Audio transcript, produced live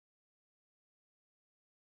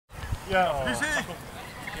Yeah. Who's here?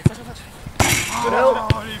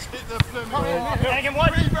 Oh, he's hit the Fleming. Hang him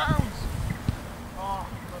one. Rebounds.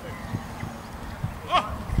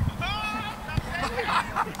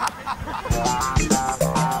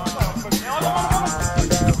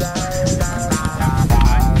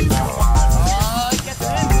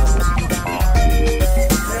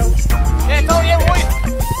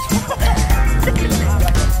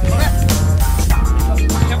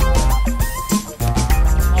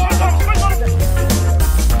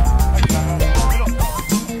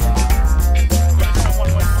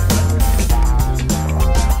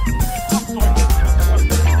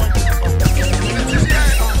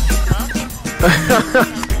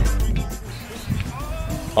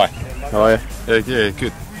 Hi. How are you? Yeah,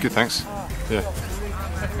 good, thanks. Yeah.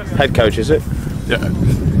 Head coach, is it? Yeah,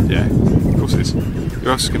 of course it is. Who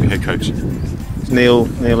else is going to be head coach? Is Neil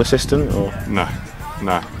assistant or? No.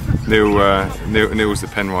 Neil's the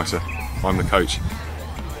pen writer. I'm the coach.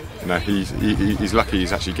 No, he's lucky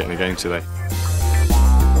he's actually getting a game today.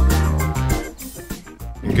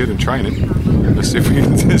 Been good in training. Let's see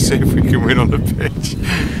if we can win on the pitch.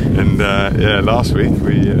 And yeah, last week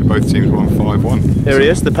both teams won 5-1. Here he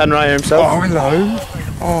is, the pen writer himself. Oh, hello.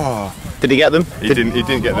 Oh. Did he get them? He didn't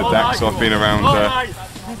get the DAC, so I've been around.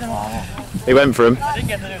 He went for him.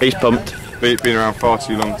 He's pumped. Been around far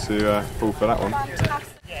too long to fall for that one.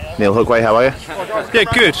 Neil Hookway, how are you? Yeah,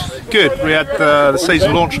 good. We had the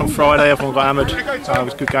season launch on Friday. Everyone got hammered. It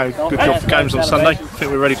was a good game. Good job for games on Sunday. I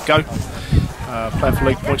think we're ready to go. Playing for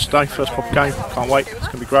league points today. First proper game. Can't wait. It's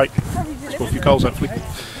going to be great. Score a few goals hopefully.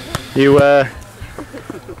 You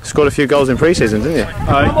scored a few goals in pre-season, didn't you?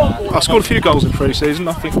 I scored a few goals in pre-season.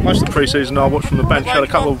 I think most of the pre-season I watched from the bench. I had a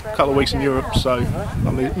couple of weeks in Europe, so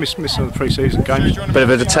I missed some of the pre-season games. Bit of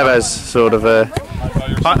a Tevez sort of.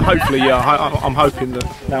 Hopefully, yeah. I'm hoping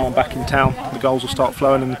that now I'm back in town, the goals will start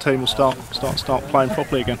flowing and the team will start playing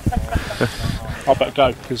properly again. I better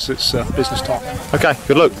go because it's business time. Okay,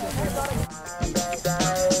 good luck.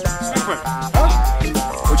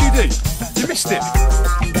 What'd you do? You missed it.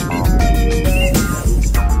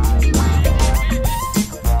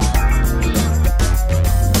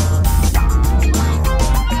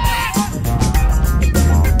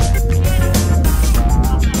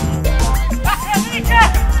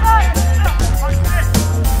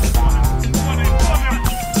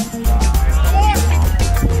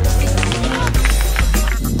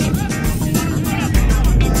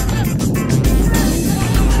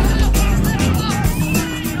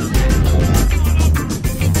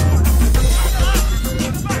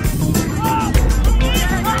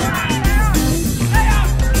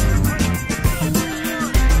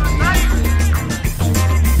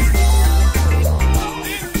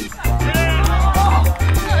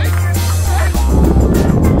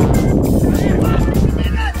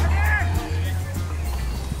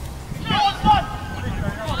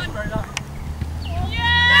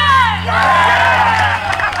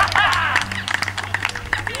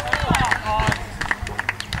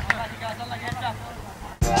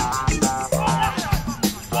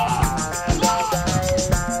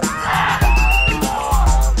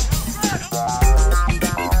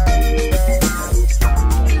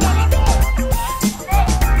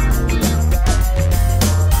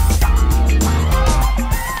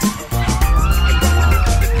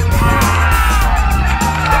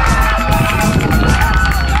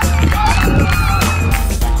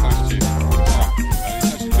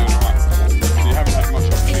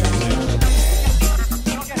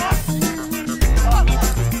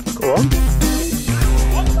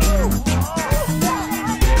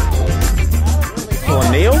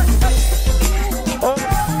 Neil?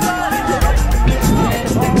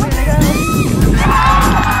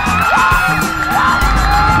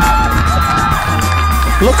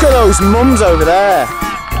 Look at those mums over there.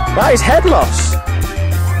 That is head loss.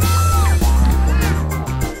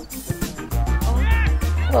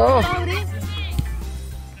 Oh.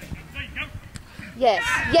 Yes.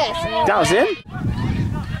 That was in.